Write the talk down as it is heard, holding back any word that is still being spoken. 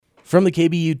From the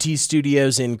KBUT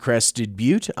studios in Crested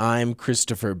Butte, I'm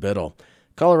Christopher Biddle.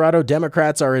 Colorado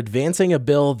Democrats are advancing a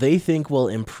bill they think will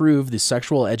improve the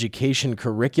sexual education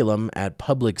curriculum at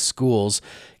public schools.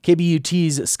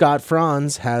 KBUT's Scott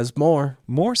Franz has more.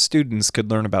 More students could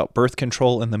learn about birth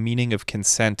control and the meaning of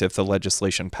consent if the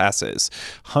legislation passes.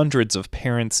 Hundreds of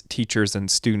parents, teachers, and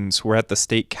students were at the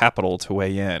state capitol to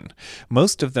weigh in.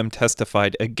 Most of them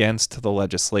testified against the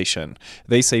legislation.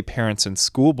 They say parents and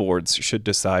school boards should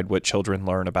decide what children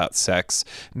learn about sex,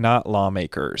 not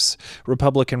lawmakers.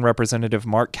 Republican Representative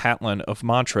Mark Catlin of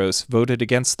Montrose voted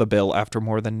against the bill after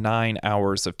more than 9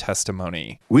 hours of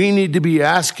testimony. We need to be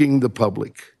asking the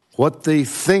public what they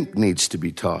think needs to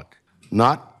be taught,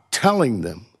 not telling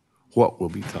them what will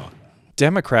be taught.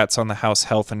 Democrats on the House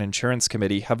Health and Insurance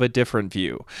Committee have a different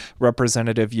view.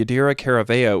 Representative Yadira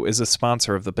Caraveo is a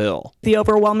sponsor of the bill. The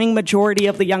overwhelming majority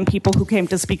of the young people who came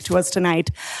to speak to us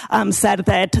tonight said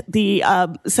that the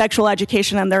sexual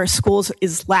education in their schools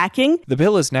is lacking. The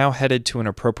bill is now headed to an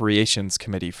appropriations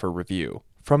committee for review.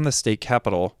 From the state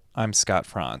capitol, I'm Scott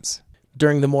Franz.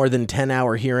 During the more than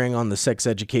 10-hour hearing on the sex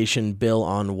education bill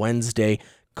on Wednesday,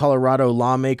 Colorado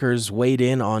lawmakers weighed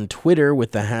in on Twitter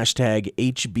with the hashtag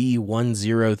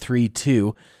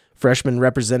HB1032. Freshman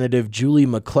Representative Julie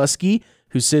McCluskey,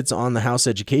 who sits on the House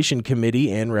Education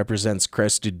Committee and represents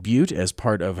Crested Butte as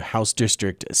part of House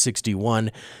District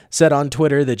 61, said on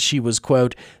Twitter that she was,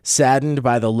 quote, saddened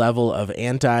by the level of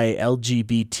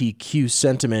anti-LGBTQ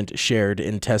sentiment shared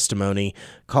in testimony.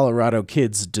 Colorado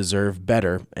kids deserve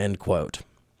better, end quote.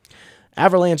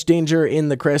 Avalanche danger in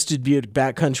the Crested Butte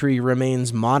backcountry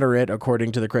remains moderate,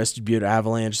 according to the Crested Butte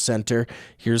Avalanche Center.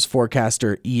 Here's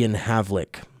forecaster Ian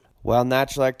Havlick. While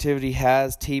natural activity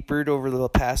has tapered over the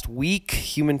past week,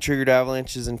 human-triggered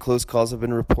avalanches and close calls have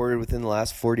been reported within the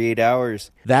last 48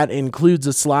 hours. That includes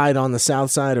a slide on the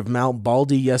south side of Mount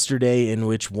Baldy yesterday in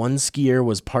which one skier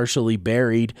was partially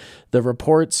buried. The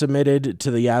report submitted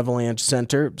to the Avalanche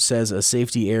Center says a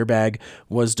safety airbag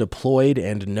was deployed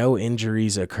and no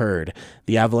injuries occurred.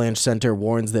 The Avalanche Center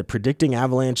warns that predicting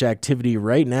avalanche activity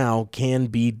right now can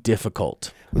be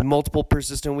difficult. With multiple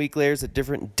persistent weak layers at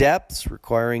different depths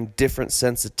requiring different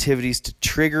sensitivities to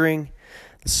triggering,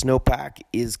 the snowpack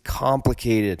is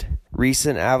complicated.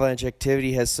 Recent avalanche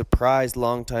activity has surprised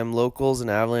longtime locals and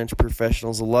avalanche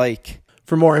professionals alike.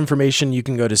 For more information, you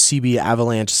can go to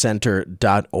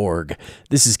cbavalanchecenter.org.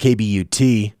 This is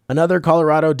KBUT. Another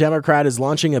Colorado Democrat is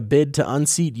launching a bid to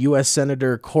unseat U.S.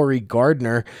 Senator Cory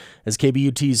Gardner. As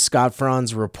KBUT's Scott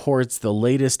Franz reports, the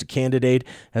latest candidate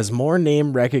has more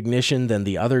name recognition than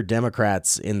the other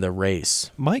Democrats in the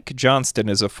race. Mike Johnston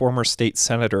is a former state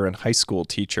senator and high school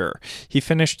teacher. He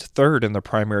finished third in the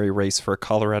primary race for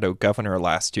Colorado governor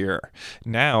last year.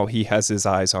 Now he has his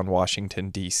eyes on Washington,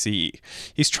 D.C.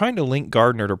 He's trying to link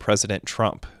Gardner to President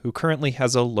Trump, who currently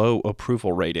has a low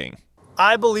approval rating.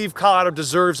 I believe Colorado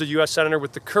deserves a U.S. Senator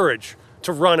with the courage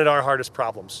to run at our hardest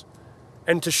problems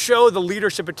and to show the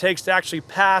leadership it takes to actually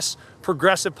pass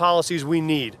progressive policies we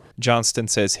need. Johnston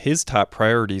says his top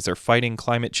priorities are fighting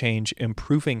climate change,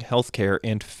 improving health care,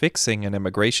 and fixing an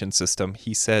immigration system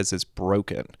he says is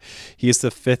broken. He is the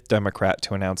fifth Democrat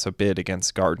to announce a bid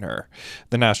against Gardner.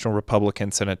 The National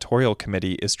Republican Senatorial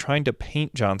Committee is trying to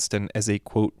paint Johnston as a,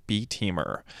 quote,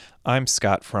 B-teamer. I'm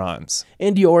Scott Franz.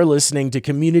 And you're listening to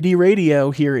Community Radio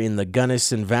here in the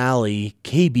Gunnison Valley,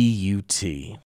 KBUT.